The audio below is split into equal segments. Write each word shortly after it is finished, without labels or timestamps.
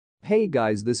Hey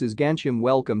guys, this is Gansham.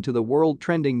 Welcome to the World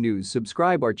Trending News.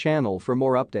 Subscribe our channel for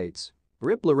more updates.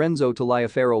 RIP Lorenzo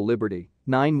Taliaferro Liberty,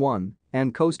 9-1,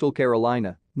 and Coastal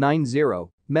Carolina, 9-0,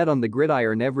 met on the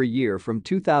gridiron every year from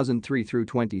 2003 through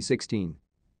 2016.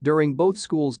 During both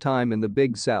schools' time in the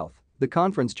Big South, the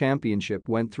conference championship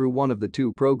went through one of the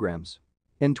two programs.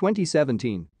 In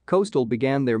 2017, Coastal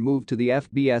began their move to the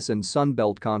FBS and Sun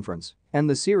Belt Conference, and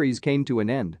the series came to an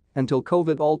end until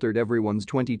COVID altered everyone's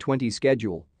 2020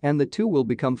 schedule, and the two will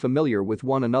become familiar with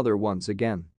one another once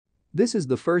again. This is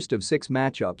the first of 6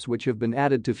 matchups which have been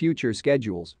added to future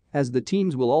schedules, as the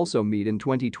teams will also meet in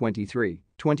 2023,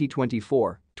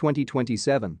 2024,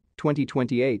 2027,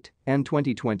 2028, and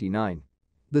 2029.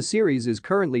 The series is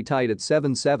currently tied at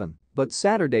 7-7, but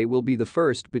Saturday will be the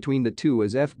first between the two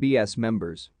as FBS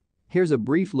members. Here's a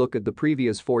brief look at the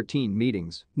previous 14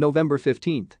 meetings. November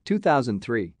 15,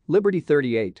 2003, Liberty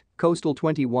 38, Coastal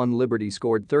 21. Liberty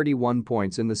scored 31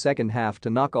 points in the second half to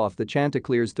knock off the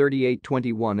Chanticleers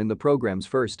 38-21 in the program's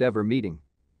first ever meeting.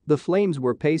 The Flames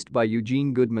were paced by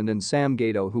Eugene Goodman and Sam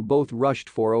Gato, who both rushed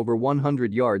for over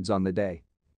 100 yards on the day.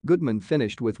 Goodman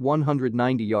finished with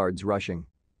 190 yards rushing.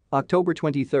 October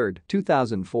 23,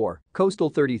 2004, Coastal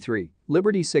 33,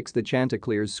 Liberty 6. The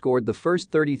Chanticleers scored the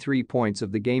first 33 points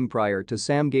of the game prior to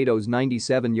Sam Gato's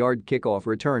 97-yard kickoff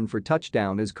return for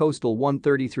touchdown as Coastal won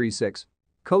 33-6.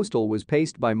 Coastal was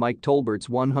paced by Mike Tolbert's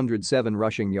 107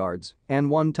 rushing yards and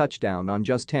 1 touchdown on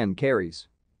just 10 carries.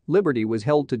 Liberty was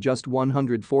held to just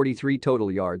 143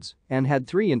 total yards and had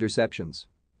 3 interceptions.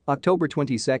 October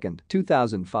 22,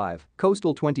 2005,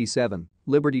 Coastal 27,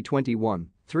 Liberty 21,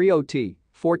 3 OT.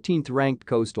 14th-ranked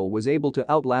Coastal was able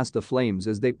to outlast the Flames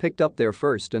as they picked up their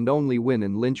first and only win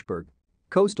in Lynchburg.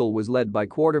 Coastal was led by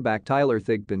quarterback Tyler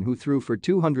Thigpen, who threw for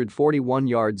 241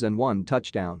 yards and 1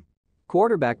 touchdown.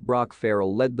 Quarterback Brock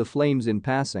Farrell led the Flames in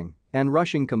passing and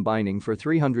rushing, combining for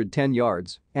 310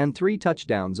 yards and 3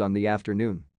 touchdowns on the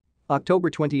afternoon. October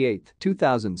 28,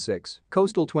 2006,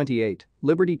 Coastal 28,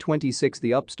 Liberty 26.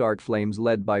 The upstart Flames,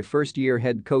 led by first-year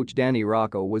head coach Danny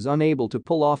Rocco, was unable to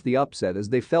pull off the upset as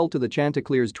they fell to the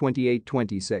Chanticleers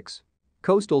 28-26.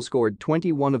 Coastal scored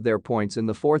 21 of their points in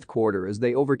the fourth quarter as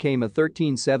they overcame a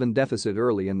 13-7 deficit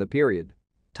early in the period.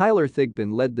 Tyler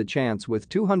Thigpen led the Chants with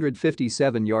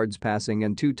 257 yards passing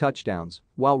and 2 touchdowns,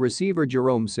 while receiver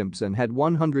Jerome Simpson had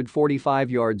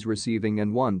 145 yards receiving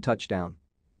and 1 touchdown.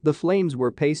 The Flames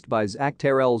were paced by Zach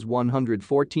Terrell's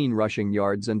 114 rushing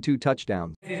yards and 2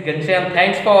 touchdowns. This is Gansham.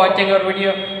 Thanks for watching our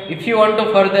video. If you want to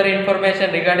further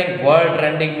information regarding world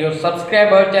trending news,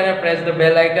 subscribe our channel, press the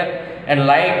bell icon and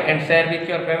like and share with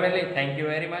your family. Thank you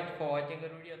very much for watching our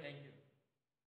video.